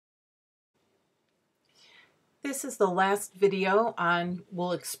This is the last video on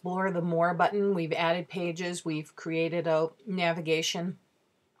we'll explore the More button. We've added pages, we've created a navigation,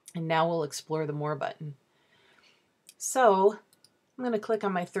 and now we'll explore the More button. So I'm going to click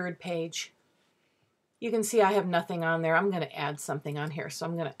on my third page. You can see I have nothing on there. I'm going to add something on here, so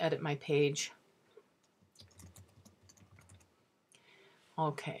I'm going to edit my page.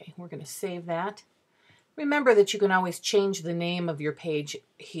 Okay, we're going to save that. Remember that you can always change the name of your page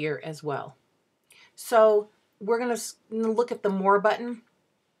here as well. So we're going to look at the More button.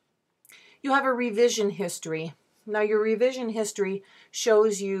 You have a revision history. Now your revision history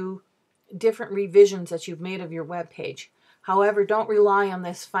shows you different revisions that you've made of your web page. However, don't rely on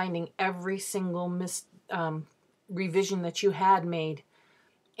this finding every single revision that you had made.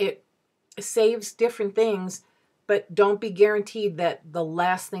 It saves different things, but don't be guaranteed that the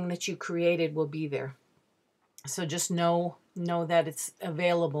last thing that you created will be there. So just know that it's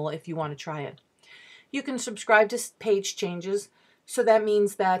available if you want to try it. You can subscribe to page changes. So that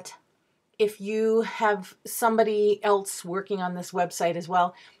means that if you have somebody else working on this website as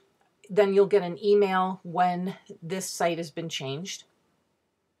well, then you'll get an email when this site has been changed.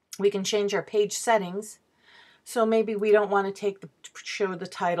 We can change our page settings. So maybe we don't want to show the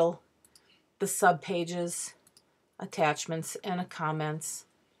title, the subpages, attachments, and comments.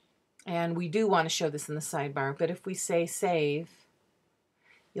 And we do want to show this in the sidebar. But if we say save,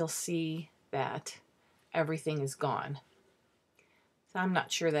 you'll see that everything is gone. So I'm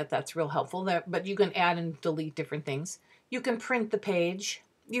not sure that that's real helpful, but you can add and delete different things. You can print the page.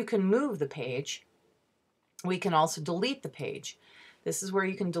 You can move the page. We can also delete the page. This is where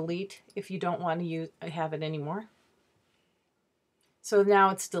you can delete if you don't want to have it anymore. So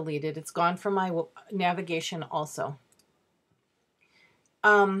now it's deleted. It's gone from my navigation also.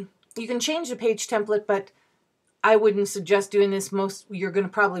 You can change the page template, but I wouldn't suggest doing this. You're going to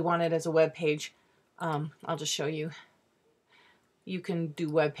probably want it as a web page. I'll just show you. You can do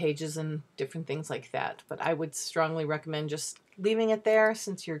web pages and different things like that, but I would strongly recommend just leaving it there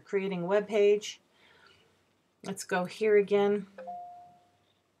since you're creating a web page. Let's go here again.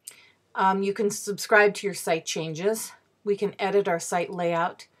 You can subscribe to your site changes. We can edit our site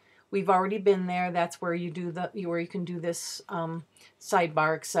layout. We've already been there. That's where you do where you can do this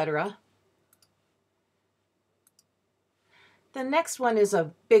sidebar, etc. The next one is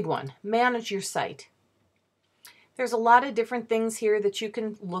a big one. Manage your site. There's a lot of different things here that you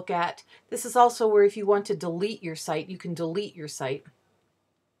can look at. This is also where if you want to delete your site, you can delete your site.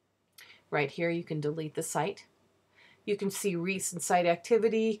 Right here, you can delete the site. You can see recent site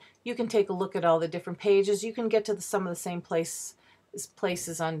activity. You can take a look at all the different pages. You can get to some of the same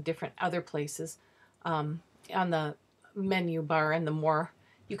places on different other places on the menu bar and the More.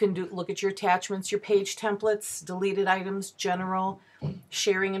 You can look at your attachments, your page templates, deleted items, general,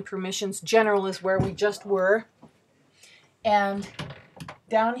 sharing and permissions. General is where we just were. And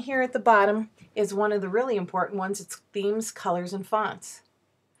down here at the bottom is one of the really important ones. It's themes, colors, and fonts.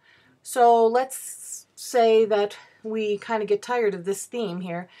 So let's say that we kind of get tired of this theme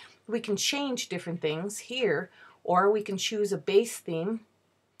here. We can change different things here, or we can choose a base theme.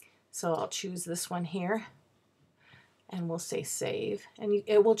 So I'll choose this one here, and we'll say save. And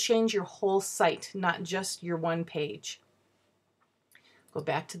it will change your whole site, not just your one page. Go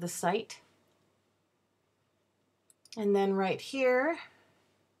back to the site. And then right here,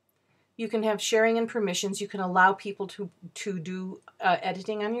 you can have sharing and permissions. You can allow people to do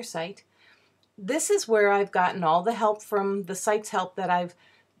editing on your site. This is where I've gotten all the help from the site's help that I've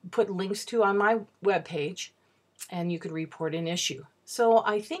put links to on my web page, and you could report an issue. So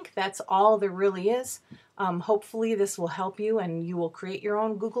I think that's all there really is. Hopefully this will help you and you will create your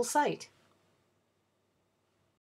own Google site.